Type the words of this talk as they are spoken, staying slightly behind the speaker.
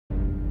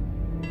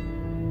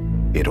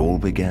It all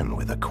began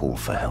with a call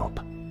for help.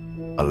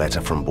 A letter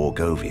from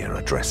Borgovia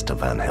addressed to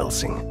Van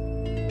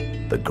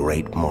Helsing, the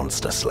great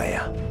monster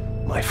slayer,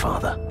 my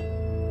father.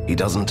 He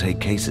doesn't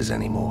take cases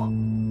anymore,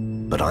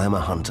 but I am a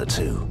hunter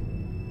too.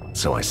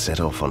 So I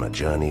set off on a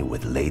journey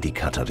with Lady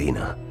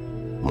Katarina,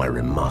 my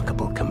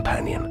remarkable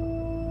companion.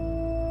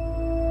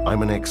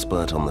 I'm an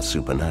expert on the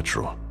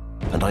supernatural,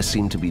 and I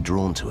seem to be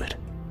drawn to it.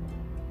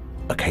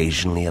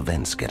 Occasionally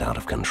events get out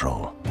of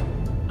control,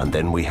 and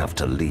then we have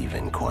to leave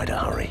in quite a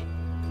hurry.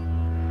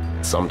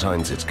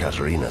 Sometimes it's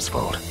Katarina's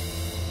fault.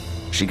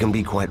 She can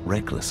be quite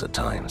reckless at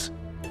times.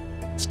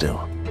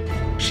 Still,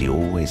 she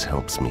always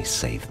helps me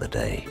save the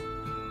day.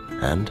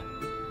 And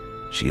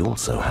she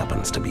also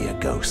happens to be a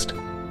ghost.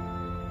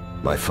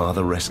 My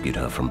father rescued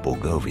her from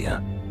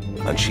Borgovia,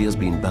 and she has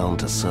been bound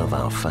to serve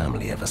our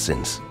family ever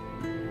since.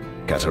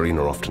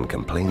 Katarina often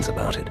complains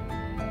about it,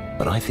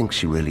 but I think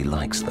she really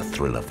likes the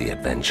thrill of the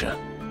adventure.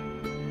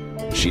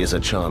 She is a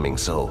charming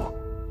soul,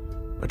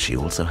 but she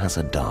also has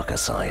a darker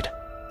side.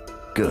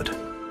 Good.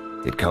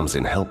 It comes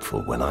in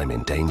helpful when I'm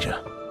in danger.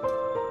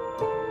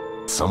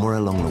 Somewhere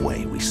along the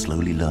way, we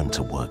slowly learned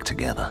to work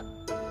together.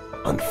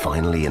 And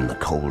finally, in the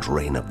cold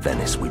rain of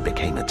Venice, we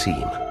became a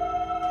team.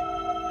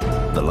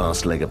 The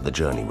last leg of the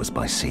journey was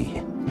by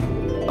sea.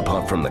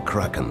 Apart from the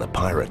Kraken, the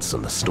pirates,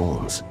 and the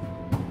storms,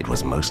 it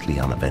was mostly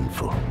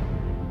uneventful.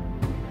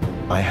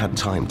 I had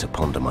time to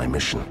ponder my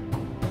mission.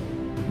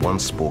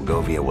 Once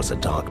Borgovia was a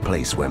dark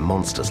place where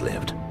monsters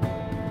lived.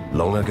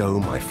 Long ago,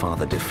 my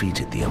father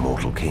defeated the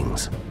immortal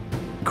kings,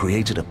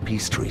 created a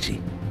peace treaty,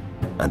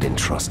 and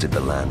entrusted the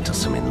land to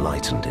some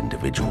enlightened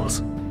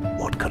individuals.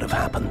 What could have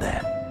happened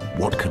there?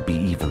 What could be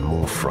even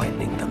more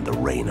frightening than the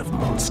reign of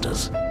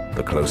monsters?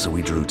 The closer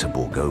we drew to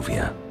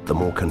Borgovia, the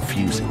more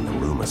confusing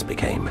the rumors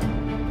became.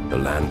 The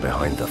land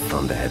behind the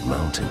Thunderhead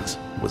Mountains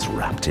was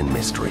wrapped in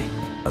mystery.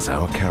 As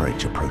our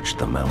carriage approached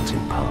the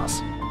mountain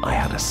pass, I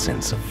had a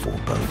sense of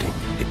foreboding.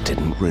 It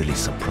didn't really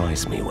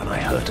surprise me when I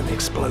heard an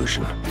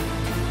explosion.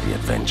 The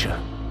adventure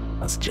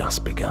has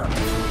just begun.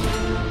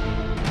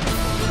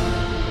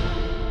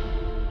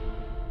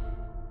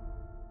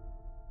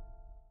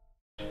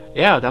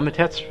 Ja, damit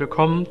herzlich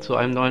willkommen zu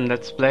einem neuen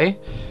Let's Play.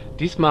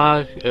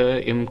 Diesmal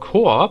im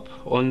Koop,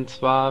 und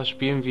zwar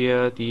spielen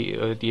wir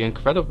die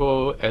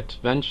Incredible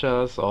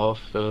Adventures of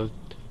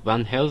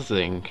Van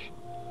Helsing.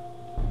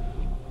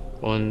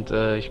 Und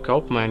ich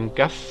glaube, mein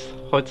Gast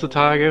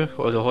heutzutage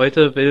oder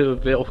heute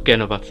will auch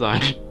gerne was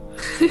sagen.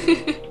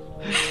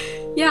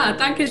 Ja,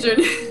 danke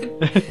schön.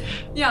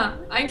 Ja,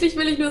 eigentlich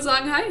will ich nur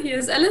sagen, hi, hier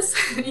ist Alice.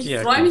 Ich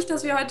freue mich,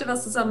 dass wir heute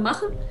was zusammen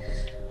machen.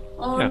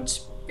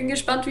 Und bin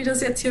gespannt, wie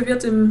das jetzt hier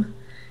wird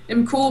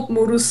im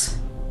Koop-Modus.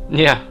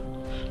 Ja.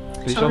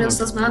 Schauen wir uns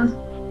das mal an.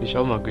 Bin ich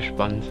auch mal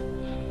gespannt.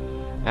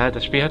 Ja,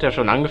 das Spiel hat ja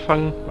schon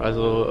angefangen.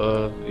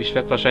 Also ich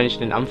werde wahrscheinlich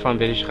den Anfang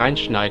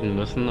reinschneiden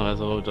müssen.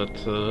 Also das,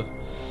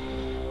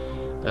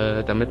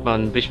 damit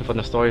man ein bisschen von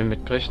der Story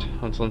mitkriegt.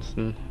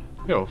 Ansonsten,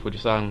 ja, würde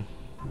ich sagen,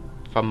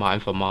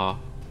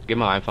 gehen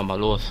wir einfach mal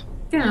los.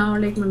 Genau,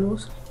 leg mal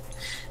los.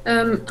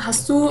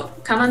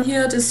 Kann man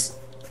hier da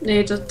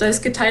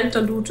ist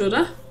geteilter Loot,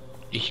 oder?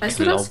 Ich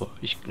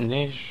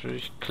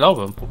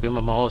glaube, probieren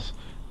wir mal aus.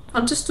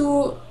 Konntest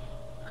du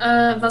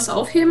was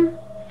aufheben?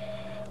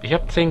 Ich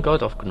habe 10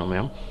 Gold aufgenommen,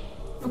 ja.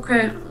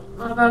 Okay,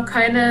 aber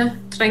keine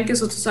Tränke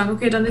sozusagen.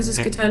 Okay, dann ist es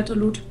geteilter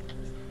Loot.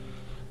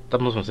 Da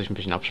muss man sich ein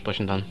bisschen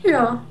absprechen dann.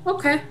 Ja,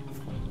 okay.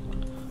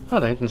 Ah,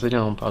 da hinten sind ja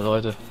noch ein paar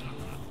Leute.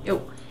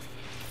 Jo.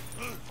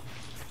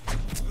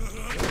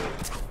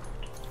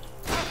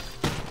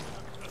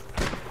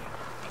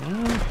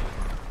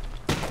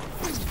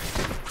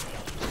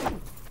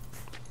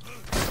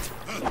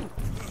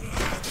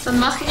 Dann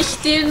mache ich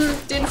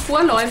den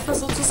Vorläufer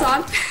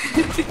sozusagen.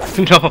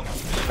 Genau.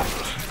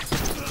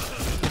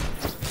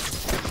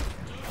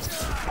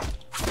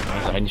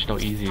 Das ist eigentlich noch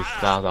easy, ist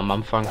klar, am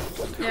Anfang.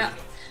 Ja,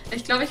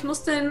 ich glaube, ich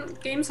muss den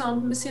Game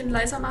Sound ein bisschen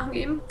leiser machen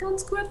eben,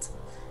 ganz kurz.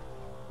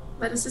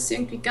 Weil das ist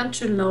irgendwie ganz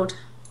schön laut.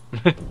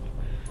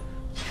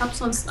 Ich habe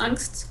sonst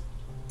Angst,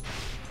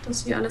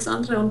 dass hier alles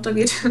andere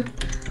untergeht.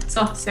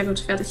 So, sehr gut,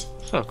 fertig.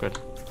 So, gut.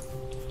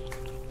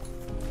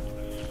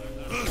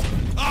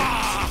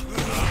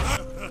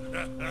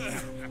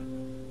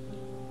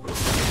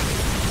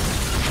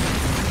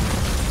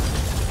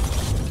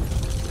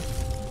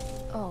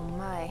 Oh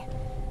my,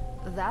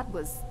 that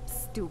was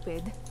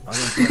stupid. I'm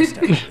impressed,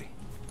 actually.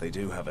 They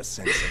do have a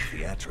sense of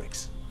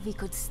theatrics. We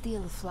could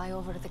still fly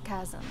over the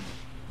chasm.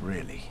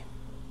 Really?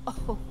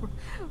 Oh,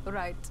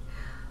 right.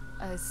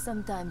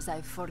 Sometimes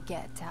I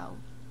forget how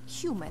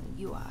human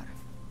you are.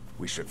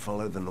 We should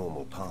follow the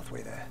normal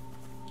pathway there.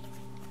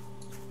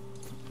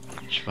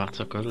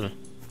 Schwarzer Gürtel.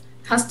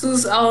 Hast du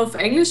es auf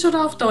Englisch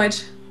oder auf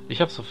Deutsch?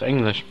 Ich hab's auf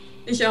Englisch.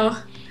 Ich auch.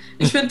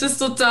 Ich finde das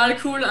total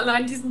cool,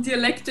 allein diesen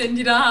Dialekt, den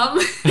die da haben.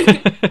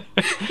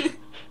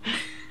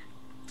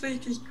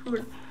 Richtig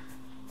cool.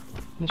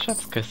 Eine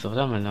Schatzkiste,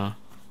 oder Männer?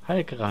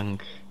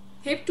 Heilkrank.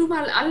 Heb du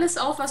mal alles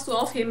auf, was du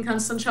aufheben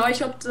kannst, dann schaue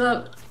ich, ob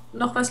da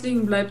noch was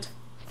liegen bleibt.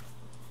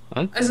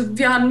 Und? Also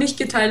wir haben nicht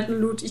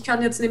geteilten Loot. Ich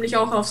kann jetzt nämlich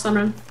auch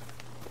aufsammeln.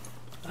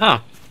 Ah,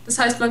 Das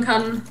heißt, man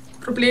kann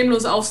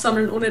problemlos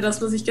aufsammeln, ohne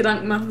dass man sich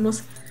Gedanken machen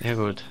muss. Ja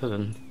gut,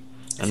 dann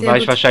Sehr war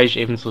ich gut. wahrscheinlich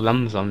eben zu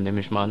langsam, nehme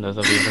ich mal an, dass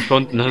er wieder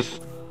verschwunden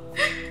ist.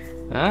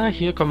 Ja,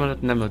 hier kommen wir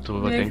nicht mehr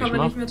drüber, Nee, denke ich kommen wir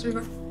mal. nicht mehr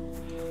drüber.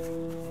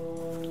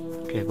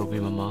 Okay,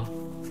 probieren wir mal.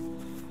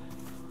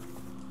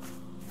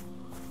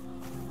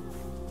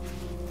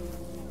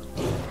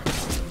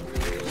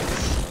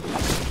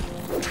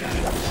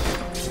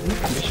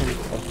 Ein bisschen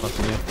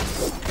aufpassen hier.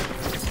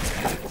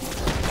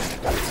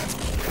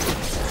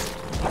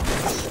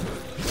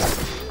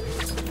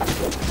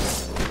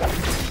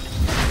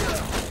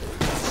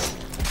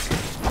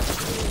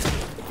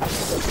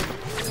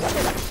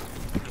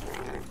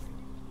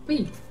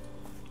 Ui.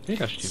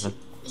 Lederstiefel.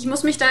 Ich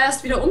muss mich da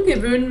erst wieder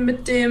umgewöhnen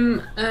mit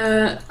dem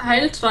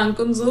Heiltrank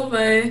und so,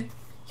 weil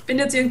ich bin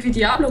jetzt irgendwie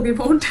Diablo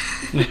gewohnt.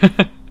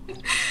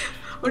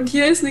 Und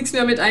hier ist nichts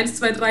mehr mit 1,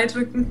 2, 3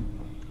 drücken.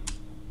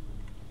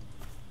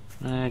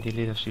 Nee, die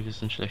Lederstiefel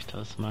sind schlechter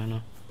als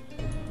meine.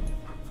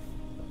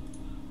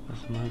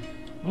 Was mal?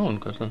 Oh, ein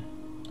Gürtel.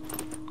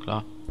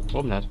 Klar,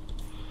 warum nicht?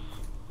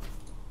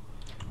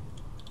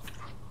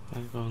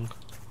 Heilbank.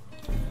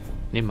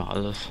 Nehmen wir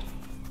alles.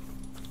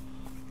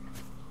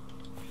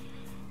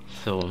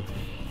 So.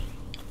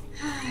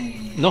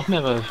 Noch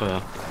mehr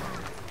Wölfe.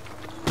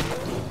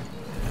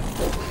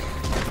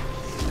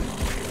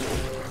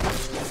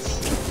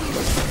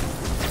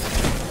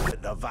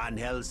 The Van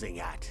Helsing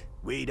hat.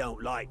 We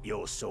don't like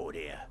your sort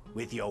here,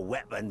 with your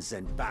weapons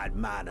and bad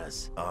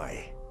manners.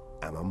 I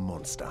am a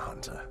monster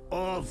hunter.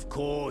 Of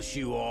course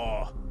you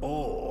are.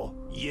 Or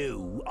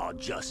you are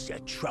just a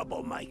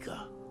troublemaker.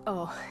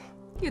 Oh,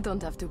 you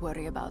don't have to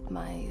worry about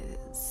my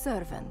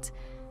servant.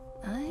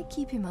 I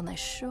keep him on a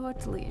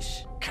short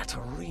leash.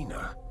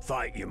 Katerina!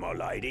 Thank you, my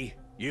lady.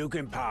 You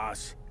can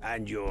pass,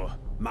 and your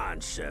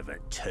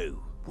manservant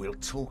too. We'll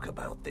talk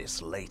about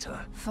this later.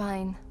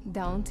 Fine,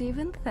 don't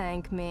even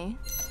thank me.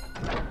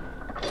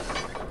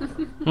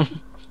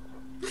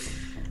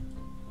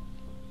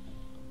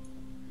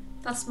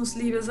 Das muss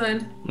Liebe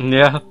sein.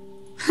 Ja.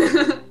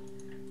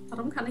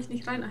 Warum kann ich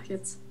nicht rein? Ach,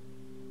 jetzt.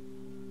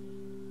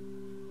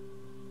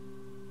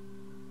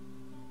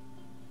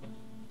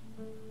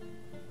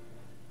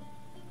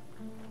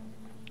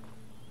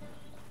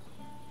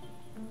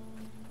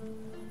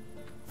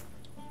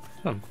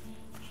 Hm.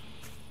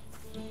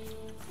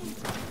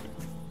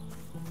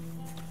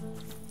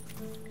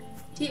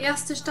 Die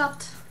erste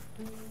Stadt.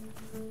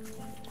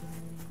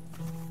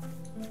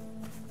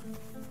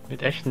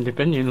 Mit echten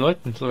lebendigen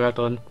Leuten sogar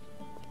drin.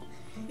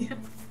 Ja.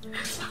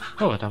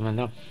 Oh, da haben wir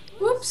da.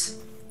 Ups,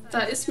 da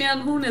ist mir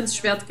ein Huhn ins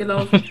Schwert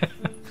gelaufen.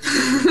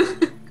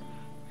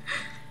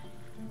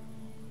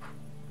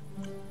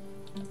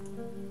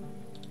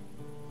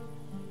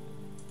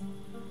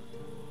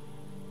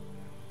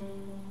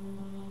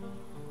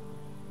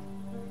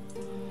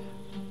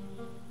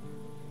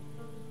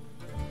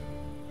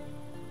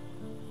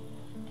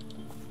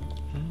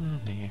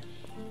 Nee.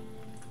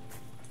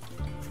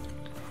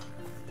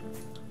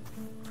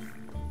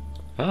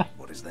 Ah,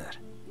 What is that?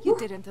 You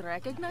didn't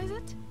recognize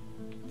it?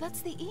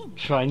 That's the inn.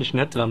 ich war eigentlich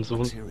nett am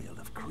Suchen. Material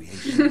of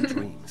creation of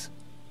dreams.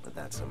 But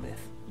that's a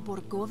myth.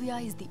 Borgovia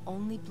is the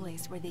only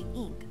place where the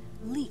ink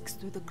leaks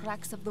through the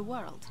cracks of the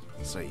world.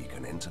 So you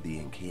can enter the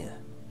ink here.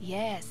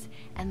 Yes,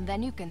 and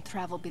then you can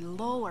travel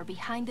below or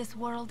behind this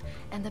world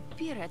and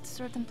appear at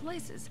certain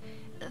places.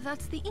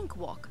 That's the ink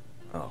walk.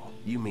 Oh,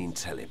 you mean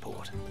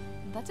teleport.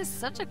 That is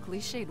such a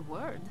cliched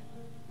word.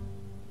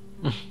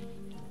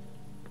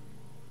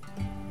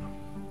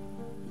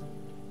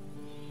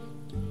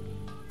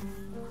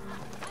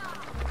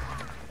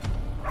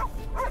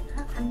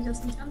 Kann ich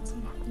das nicht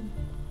anziehen?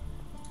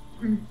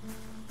 Hm.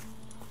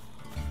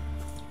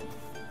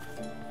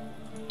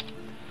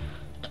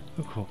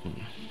 Mal gucken.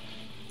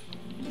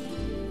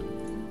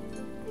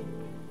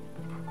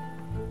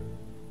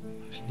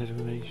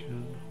 Findet welche.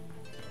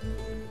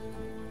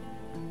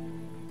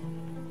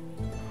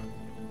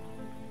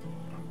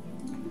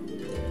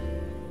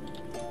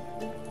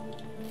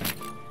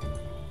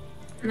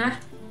 Na?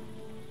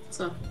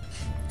 So.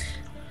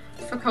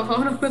 Ich verkaufe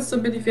auch noch kurz,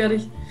 dann bin ich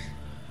fertig.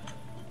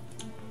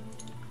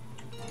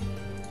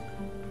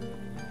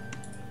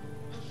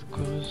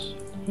 Kurs.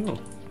 Jo.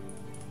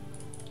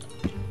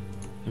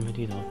 Nehmen wir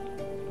die da.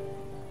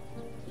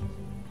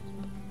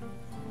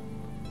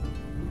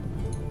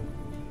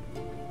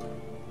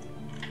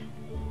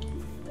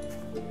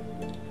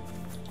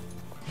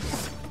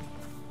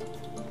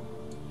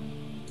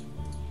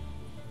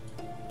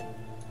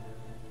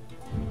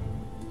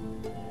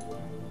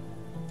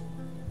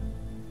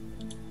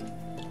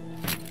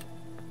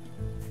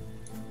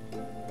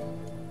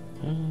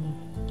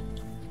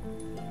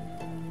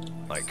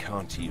 I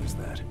can't use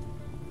that.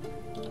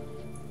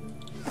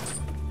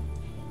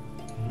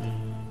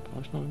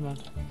 Brauche ich noch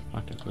jemand?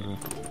 Ach, der Gürtel.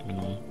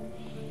 Genau.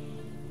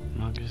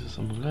 Magisches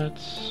Amulett.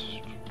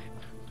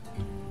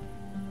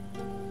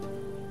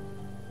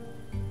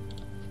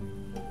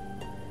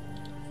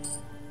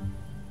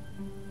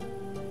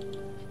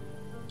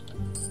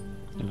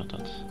 Nehmen wir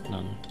das.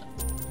 Dann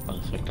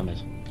alles weg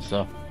damit.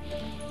 So.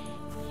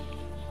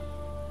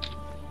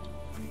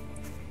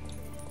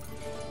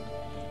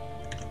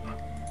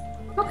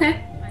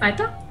 Okay,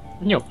 weiter.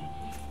 Jo,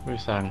 würde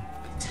ich sagen.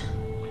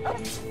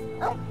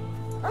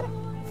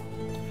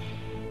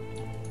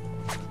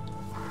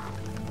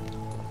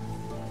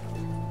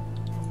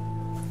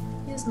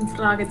 Hier ist ein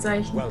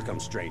Fragezeichen. Welcome,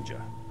 stranger.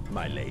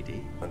 My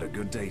lady. And a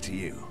good day to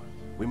you.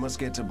 We must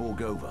get to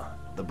Borgova.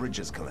 The bridge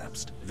has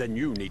collapsed. Then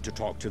you need to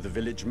talk to the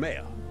village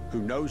mayor, who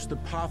knows the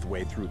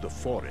pathway through the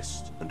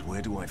forest. And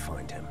where do I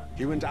find him?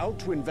 He went out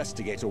to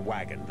investigate a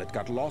wagon that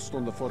got lost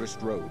on the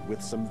forest road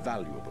with some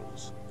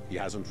valuables. He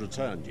hasn't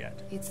returned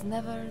yet. It's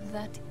never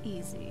that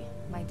easy,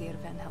 my dear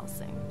Van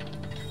Helsing.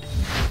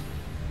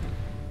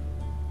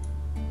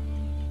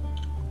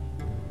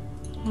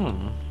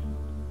 Hm.